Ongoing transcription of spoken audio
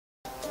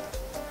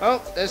Oh,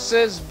 this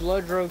is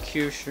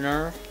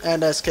Bloodrocutioner.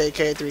 And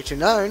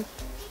SKK329.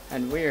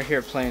 And we are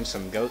here playing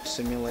some Goat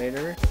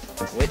Simulator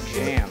with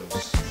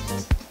jams.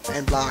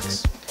 And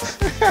blocks.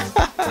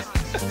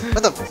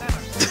 What the?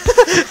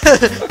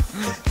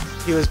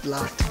 He was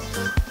blocked.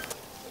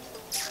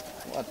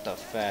 What the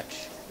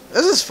fetch?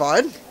 This is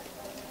fun.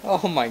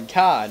 Oh my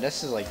god,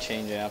 this is like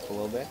changing up a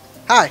little bit.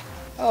 Hi.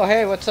 Oh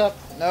hey, what's up?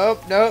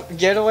 Nope, nope,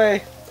 get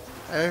away.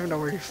 I don't even know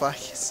where your flag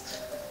is.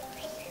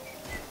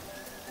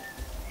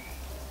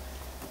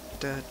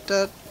 Da,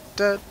 da,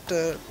 da,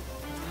 da.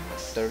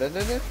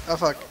 Oh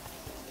fuck.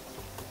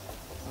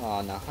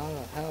 Oh no, how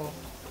the hell?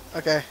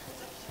 Okay.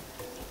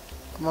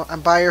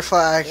 I'm by your I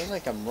flag. feel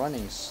like I'm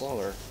running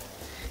slower.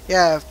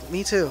 Yeah,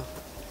 me too.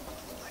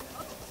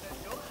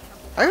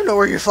 I don't know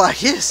where your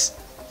flag is.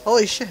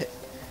 Holy shit.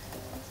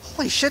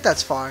 Holy shit,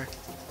 that's far.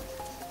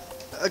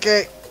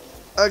 Okay.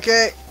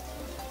 Okay.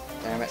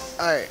 Damn it.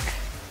 Alright.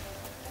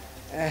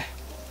 Eh.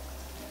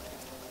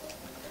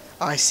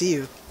 Oh, I see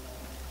you.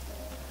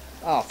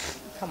 Oh,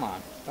 come on.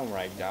 Don't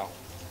ragdoll.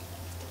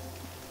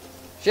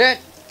 Shit!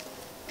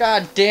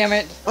 God damn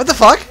it! What the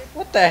fuck?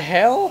 What the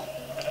hell?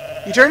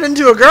 You turned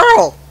into a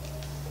girl!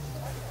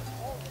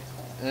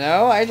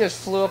 No, I just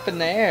flew up in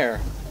the air.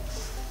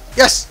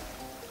 Yes!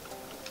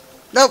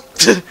 Nope!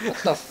 What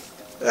the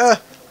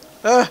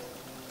f-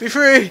 Be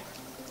free!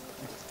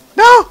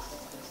 No!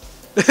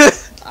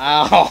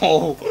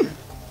 Ow!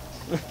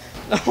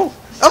 No! Oh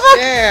fuck!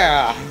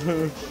 Yeah!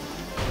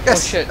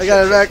 Yes, Oh, shit, I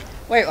got it back.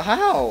 Wait,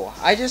 how?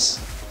 I just...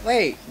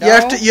 Wait, no?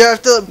 You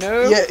have to,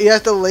 No? you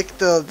have to lick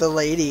the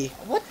lady.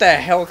 What the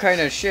hell kind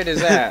of shit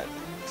is that?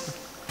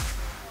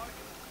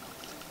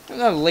 I'm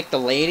gonna lick the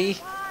lady.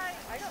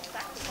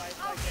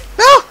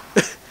 No!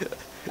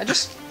 I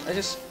just,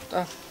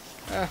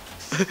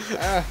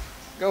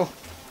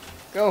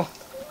 go.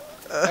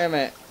 Wait a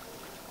minute.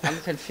 I'm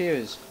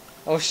confused.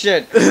 Oh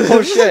shit.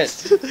 Oh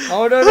shit.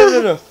 Oh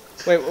no.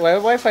 Wait,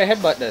 what if I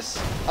headbutt this?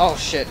 Oh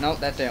shit, nope,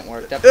 that didn't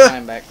work. That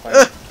time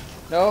backfired.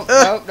 Nope.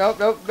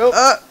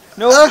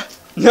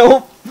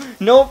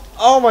 Nope.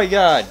 Oh my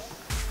god.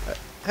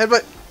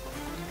 Headbutt.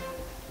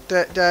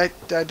 Did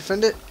I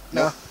defend it?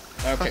 No.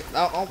 Okay.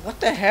 Oh, what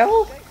the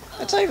hell?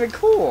 That's not even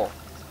cool.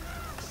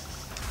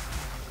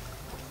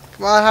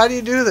 Come on, how do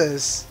you do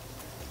this?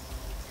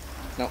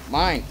 No,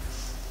 mine.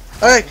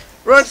 Alright,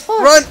 run! Fuck.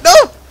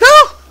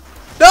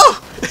 No!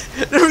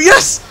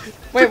 Yes!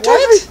 Wait, Protect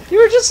what? me.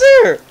 You were just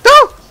there.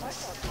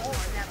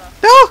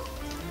 No!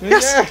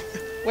 Yes! Yeah.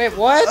 Wait,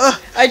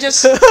 what? I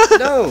just...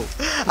 No.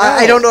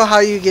 I don't know how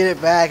you get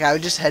it back. I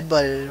would just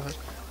headbutt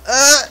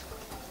it.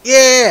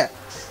 Yeah!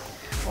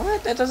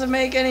 What? That doesn't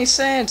make any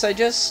sense. I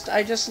just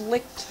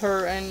licked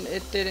her and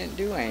it didn't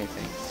do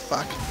anything.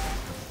 Fuck.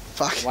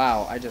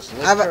 Wow, I just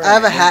licked I her.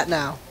 have a hat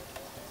now.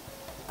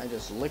 I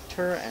just licked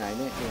her and I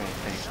didn't do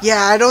anything.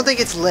 Yeah, I don't think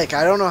it's lick.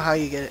 I don't know how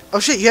you get it. Oh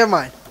shit, you have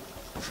mine.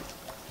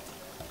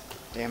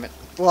 Damn it.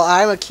 Well,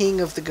 I'm a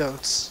king of the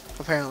goats,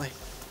 apparently.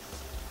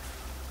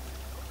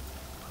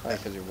 Probably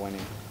because you're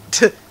winning.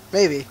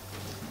 Maybe.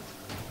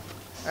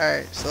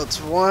 Alright, so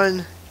it's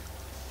one.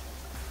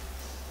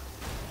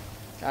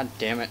 God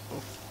damn it.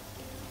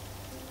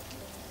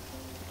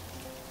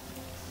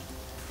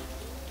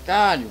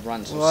 God, you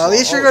run so slow. Well, at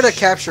least you're gonna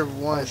capture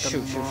one Oh, at the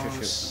shoot.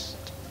 most.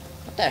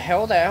 What the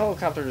hell? That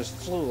helicopter just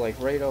flew like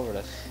right over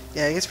us.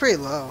 Yeah, it gets pretty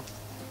low.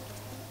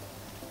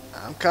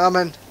 I'm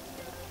coming.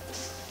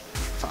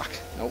 Fuck.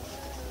 Nope.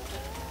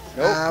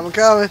 I'm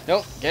coming.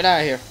 Nope. Get out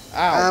of here.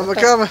 Ow. I'm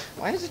coming.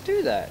 Why does it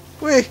do that?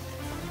 Wait.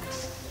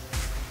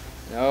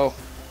 No.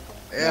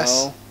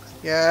 Yes. No.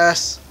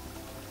 Yes.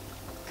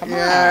 Come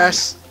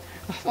Yes. on.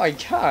 Oh my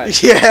god.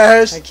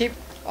 Yes. I keep...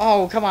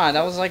 Oh, come on.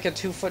 That was like a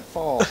 2-foot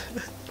fall.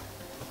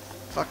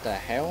 Fuck. The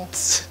hell?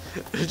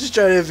 I'm just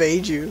trying to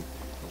evade you.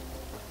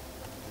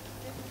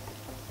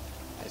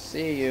 I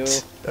see you.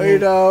 No, you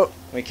don't.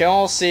 We can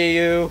all see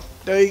you.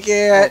 No, you Oh,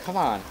 can't. come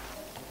on.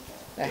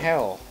 The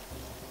hell?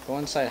 Go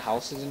inside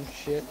houses and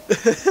shit?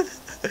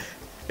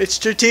 It's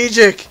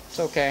strategic. It's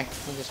okay.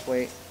 We'll just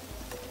wait.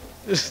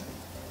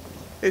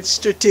 It's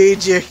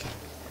strategic.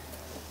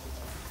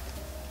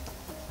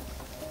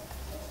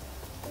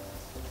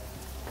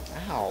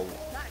 Ow.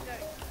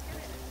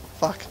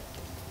 Fuck.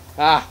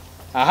 Ah.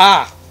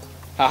 Aha.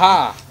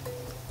 Haha.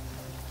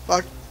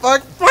 Fuck.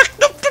 Fuck. Fuck.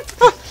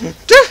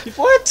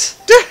 What?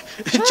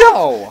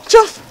 Jump.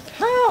 Jump.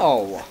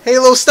 How?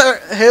 Halo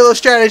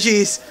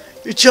strategies.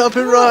 You jump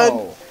and run.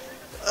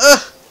 How?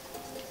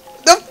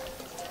 No.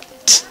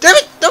 Damn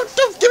it. No.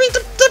 Give me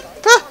the.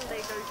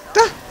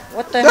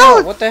 What the No.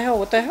 hell? What the hell?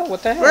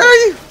 Where are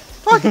you?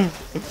 Fuck.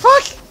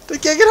 Fuck. I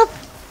can't get up.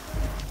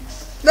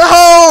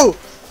 No.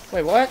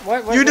 Wait,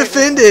 what? You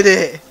defended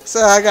it.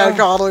 So I gotta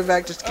go all the way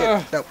back. Just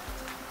kidding. Nope.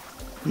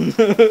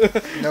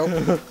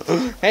 Nope.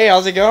 Hey,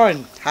 how's it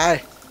going?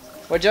 Hi.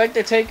 Would you like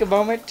to take a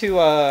moment to,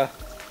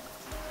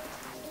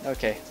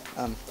 okay,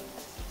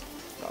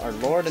 our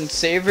Lord and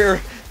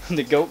Savior,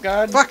 the Goat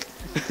God? Fuck.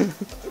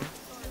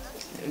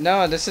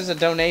 No, this is a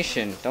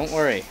donation. Don't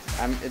worry.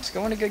 It's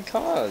going to good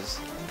cause.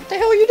 What the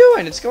hell are you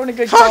doing? It's going to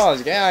good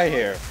cause. Get out of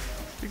here.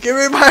 Give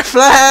me my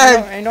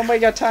flag! Ain't nobody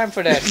got time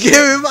for that. Give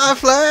me my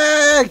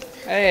flag!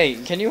 Hey,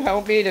 can you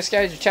help me? This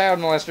guy's a child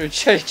molester.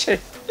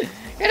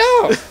 Get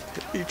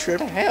off! You What tripped.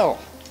 the hell?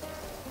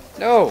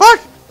 No. Fuck!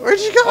 Where'd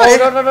you go?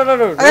 Oh,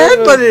 no. I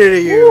headbutted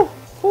into you.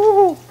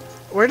 Woo.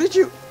 Where did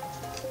you?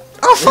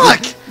 Oh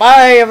fuck!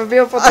 Bye. Have a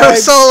beautiful time. I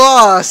was so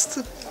lost.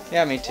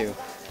 Yeah, me too.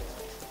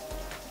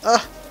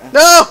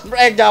 No!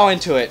 Ragdoll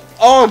into it.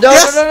 Oh no!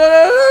 Yes!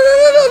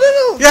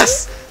 No!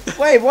 Yes!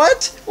 Wait,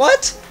 what?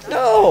 What?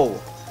 No!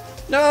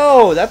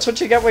 No! That's what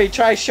you get when you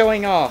try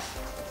showing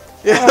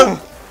off. Yeah.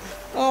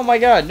 Oh my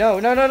God! No!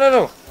 Come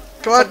on,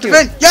 Fuck you.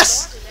 defend!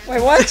 Yes!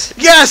 Wait, what?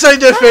 Yes, I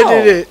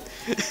defended it.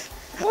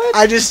 What?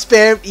 I just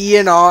spammed E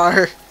and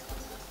R.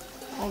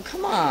 Oh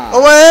come on!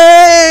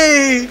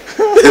 Away!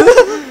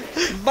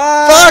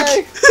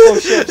 Bye! Fuck! Oh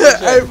shit!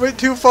 I went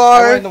too I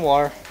far. went in the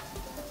water.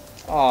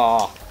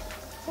 Oh.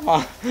 Come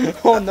on.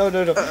 Oh no.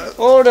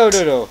 Oh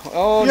no.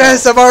 Oh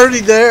Yes, I'm already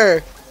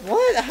there. no.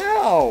 What?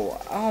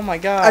 How? Oh my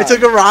God. I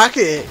took a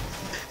rocket.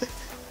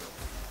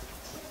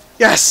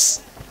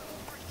 Yes.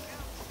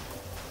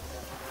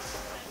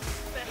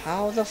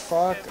 How the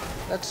fuck?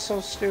 That's so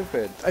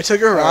stupid. I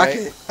took a Alright.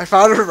 rocket. I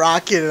found a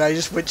rocket and I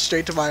just went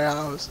straight to my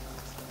house.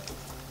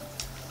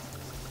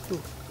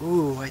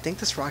 Ooh, I think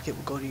this rocket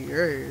will go to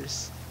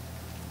yours.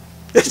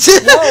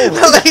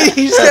 The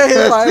lady's gonna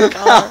hit my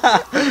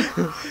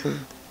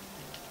car.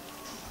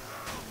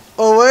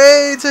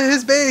 Away to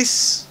his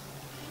base.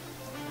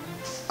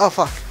 Oh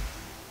fuck.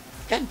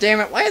 God damn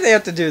it! Why do they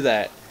have to do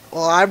that?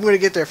 Well, I'm gonna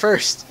get there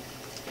first.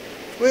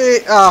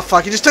 Wait. Oh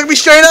fuck! He just took me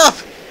straight up.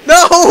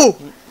 No.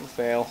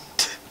 Fail.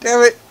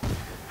 Damn it.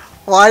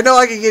 Well, I know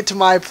I can get to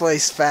my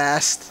place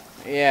fast.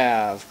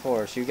 Yeah, of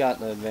course. You got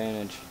the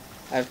advantage.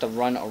 I have to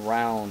run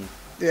around.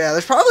 Yeah,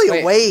 there's probably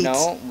a way.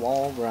 No,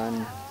 wall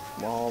run.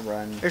 Wall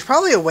run. There's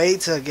probably a way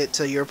to get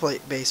to your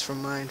base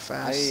from mine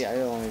fast. I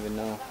don't even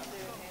know.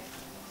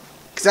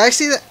 Cause I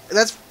see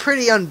that's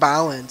pretty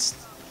unbalanced.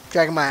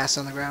 Dragging my ass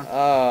on the ground.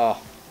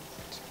 Oh,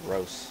 it's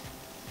gross.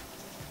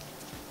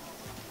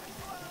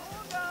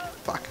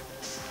 Fuck.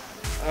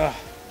 Ugh,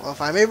 Well,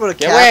 if I'm able to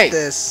Get cap away!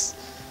 this,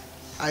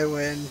 I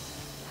win.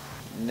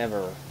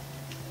 never.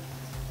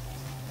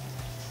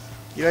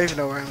 You don't even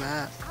know where I'm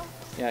at.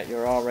 Yeah,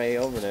 you're already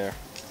over there.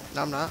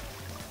 No, I'm not.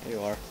 You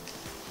are.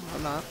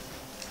 I'm not.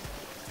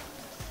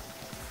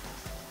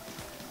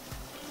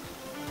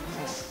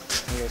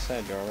 Like I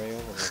said, you're already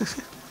over there.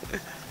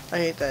 I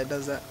hate that it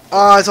does that.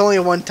 Oh, it's only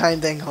a one-time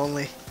thing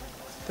only.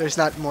 There's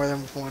not more than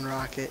one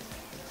rocket.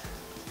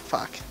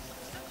 Fuck.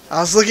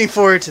 I was looking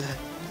forward to that.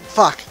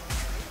 Fuck.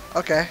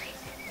 Okay.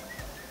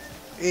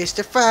 It's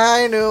the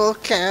final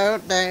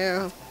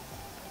countdown.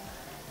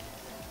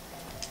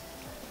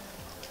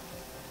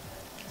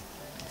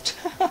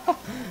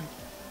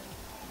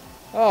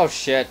 Oh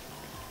shit.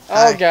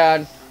 Hi. Oh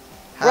God.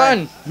 Hi.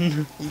 Run!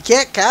 You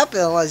can't cap it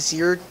unless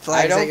your I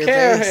flag's at don't your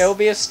care. base. It'll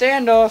be a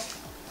standoff.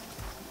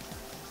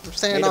 I'm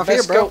standing May the off here,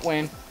 best bro. goat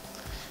win.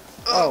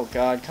 Oh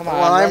God, come on.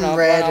 Well, run I'm up,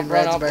 red run and up,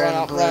 run red's up, better run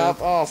than up, blue. run up.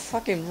 Oh,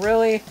 fucking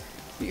really?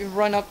 You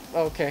run up.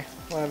 Okay,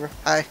 whatever.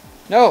 Hi.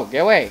 No, get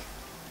away.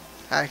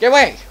 Hi. Get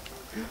away.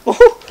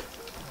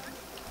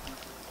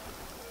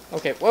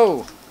 Okay,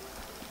 whoa.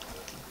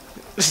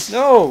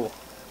 No,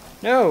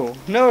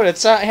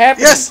 that's not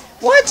happening. Yes.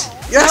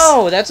 What? Yes.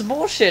 No, that's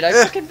bullshit. I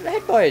fucking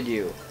headbutted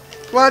you.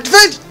 Come on,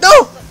 defend!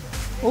 No!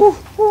 Ooh.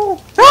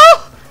 No!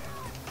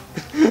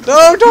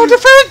 No, don't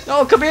defend!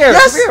 No, come here.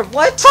 Yes. Come here.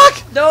 What?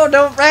 Fuck! No,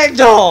 don't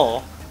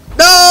ragdoll.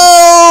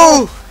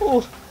 No!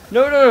 Ooh.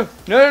 No.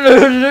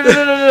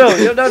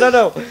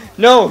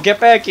 No, get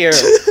back here.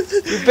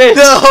 You bitch.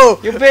 No!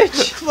 You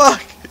bitch.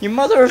 Fuck! You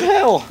mother of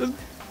hell.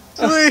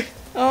 Wait.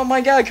 Oh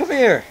my God, come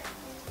here.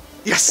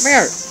 Yes! Come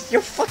here. You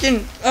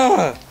fucking.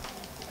 Oh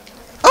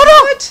no!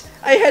 What?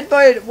 I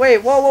headbutted. Wait,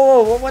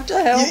 whoa. What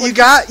the hell? You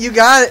got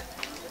it.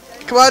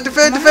 Come on,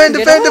 defend, Come defend, on,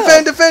 defend, get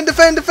defend, defend,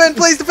 defend, defend,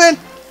 please defend!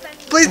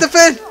 Please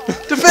defend!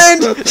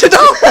 Defend! No!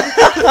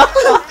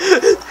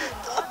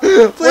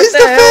 What Please the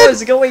hell defend!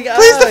 is going on?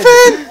 Please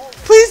defend!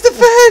 Please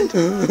defend!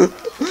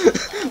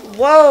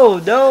 Whoa,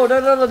 no,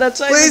 that's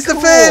not Please even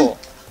defend! cool.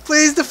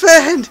 Please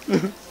defend!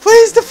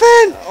 Please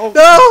defend! Oh.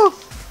 No!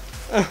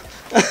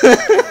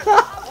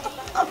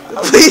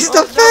 Please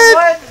defend!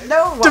 What?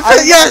 No,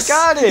 Defend! Yes!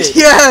 got it.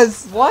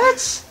 Yes!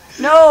 What?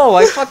 No,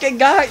 I fucking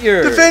got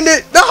yours. Defend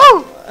it!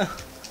 No!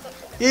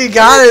 You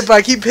got it, but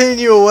I keep hitting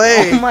you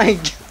away. Oh my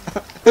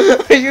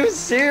God. Are you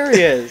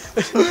serious?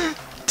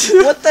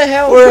 What the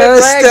hell? We're at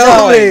a Quit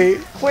stalemate.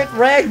 ragdolling. Quit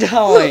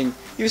ragdolling.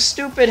 You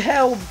stupid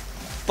hell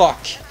fuck.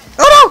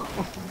 Oh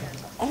no!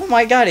 Oh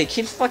my God, he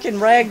keeps fucking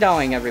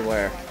ragdolling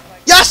everywhere.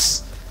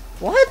 Yes!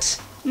 What?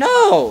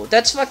 No,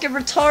 that's fucking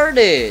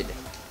retarded.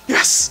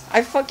 Yes!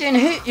 I fucking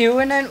hit you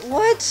and then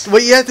what?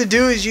 What you have to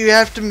do is you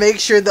have to make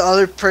sure the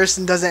other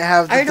person doesn't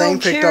have the I thing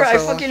don't picked care. up I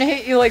for long. fucking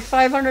hit you like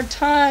 500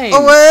 times.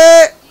 Oh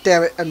wait!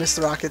 Damn it! I missed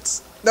the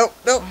rockets. No!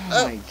 No! Oh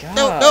no! my God.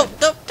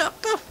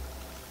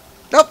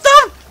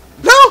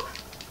 No!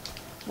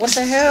 What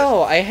the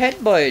hell? I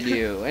headbutted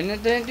you and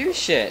it didn't do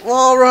shit.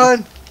 Wall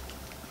run!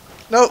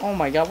 Nope. Oh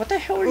my god, what the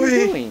hell are you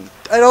Wait. doing?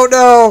 I don't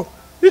know.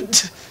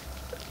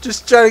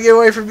 Just trying to get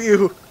away from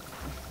you.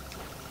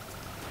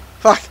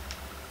 Fuck.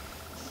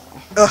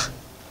 Ugh.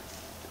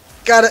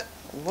 Got it.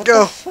 What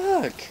Go. the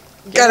fuck?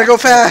 Gotta go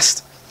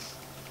fast.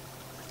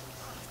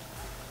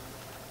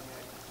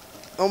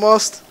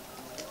 Almost.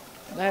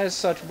 That is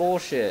such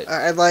bullshit.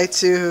 I'd like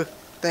to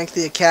thank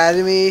the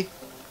Academy,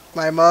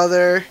 my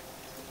mother,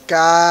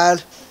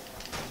 God,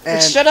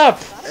 and Shut up!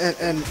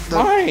 and the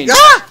Mine!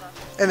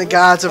 and the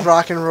gods of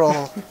rock and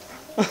roll.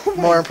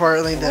 More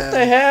importantly, What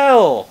the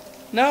hell?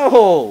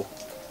 No!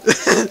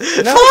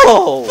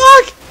 No!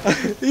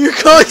 Fuck! You're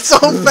going so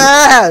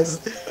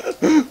fast.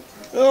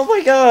 Oh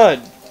my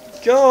god!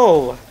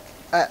 Go!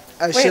 I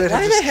Wait, should have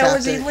why just the hell capped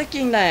is he it.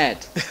 licking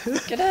that?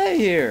 Get out of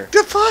here!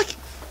 The fuck?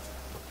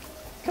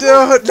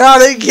 Dude,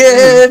 not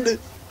again!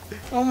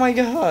 Oh my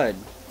god!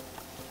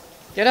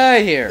 Get out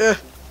of here!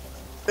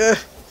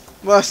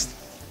 Must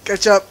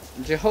catch up.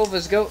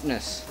 Jehovah's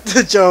goatness.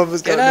 The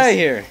Jehovah's Get out of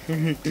here!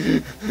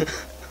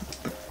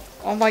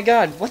 Oh my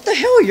god, what the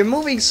hell? You're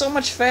moving so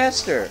much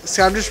faster!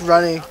 So I'm just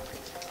running.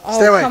 Oh,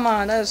 Stay away. come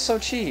on, that is so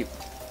cheap.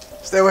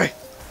 Stay away.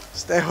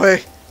 Stay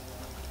away.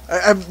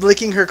 I'm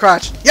licking her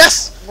crotch.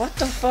 Yes! What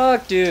the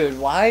fuck, dude?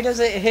 Why does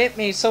it hit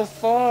me so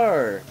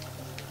far?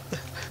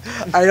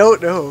 I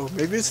don't know.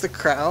 Maybe it's the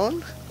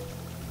crown?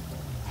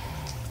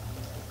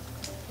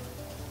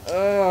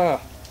 Ugh.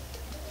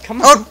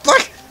 Come Oh, on.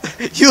 fuck!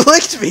 You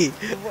licked me!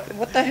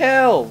 What the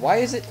hell? Why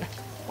is it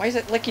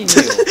licking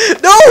you?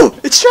 No!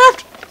 It's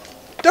trapped!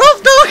 No!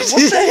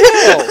 What the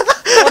hell?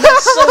 Oh,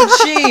 that's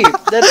so cheap.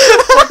 That's so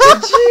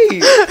fucking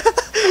cheap.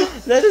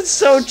 That is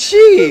so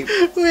cheap.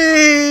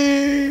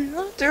 Wait.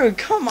 Dude,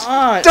 come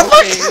on. The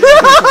fuck?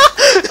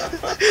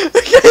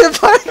 Okay,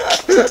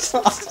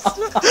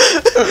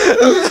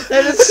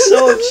 That is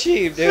so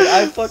cheap, dude.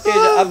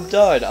 I'm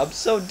done. I'm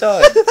so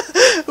done.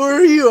 Where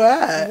are you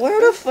at? Where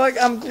the fuck?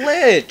 I'm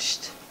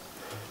glitched.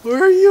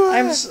 Where are you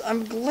at?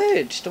 I'm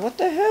glitched. What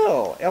the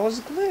hell? I was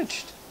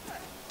glitched.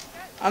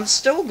 I'm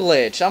still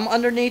glitched. I'm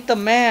underneath the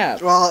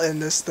map. Well, I'll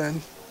end this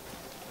then.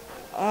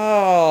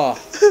 Oh.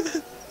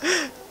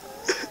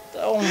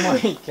 Oh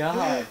my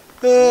god.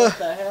 What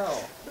the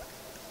hell?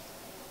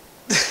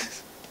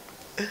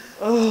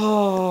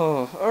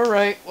 Oh.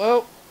 Alright,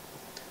 well.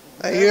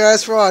 Thank you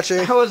guys for watching.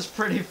 That was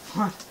pretty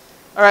fun.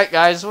 Alright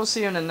guys, we'll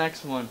see you in the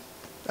next one.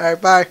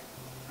 Alright, bye.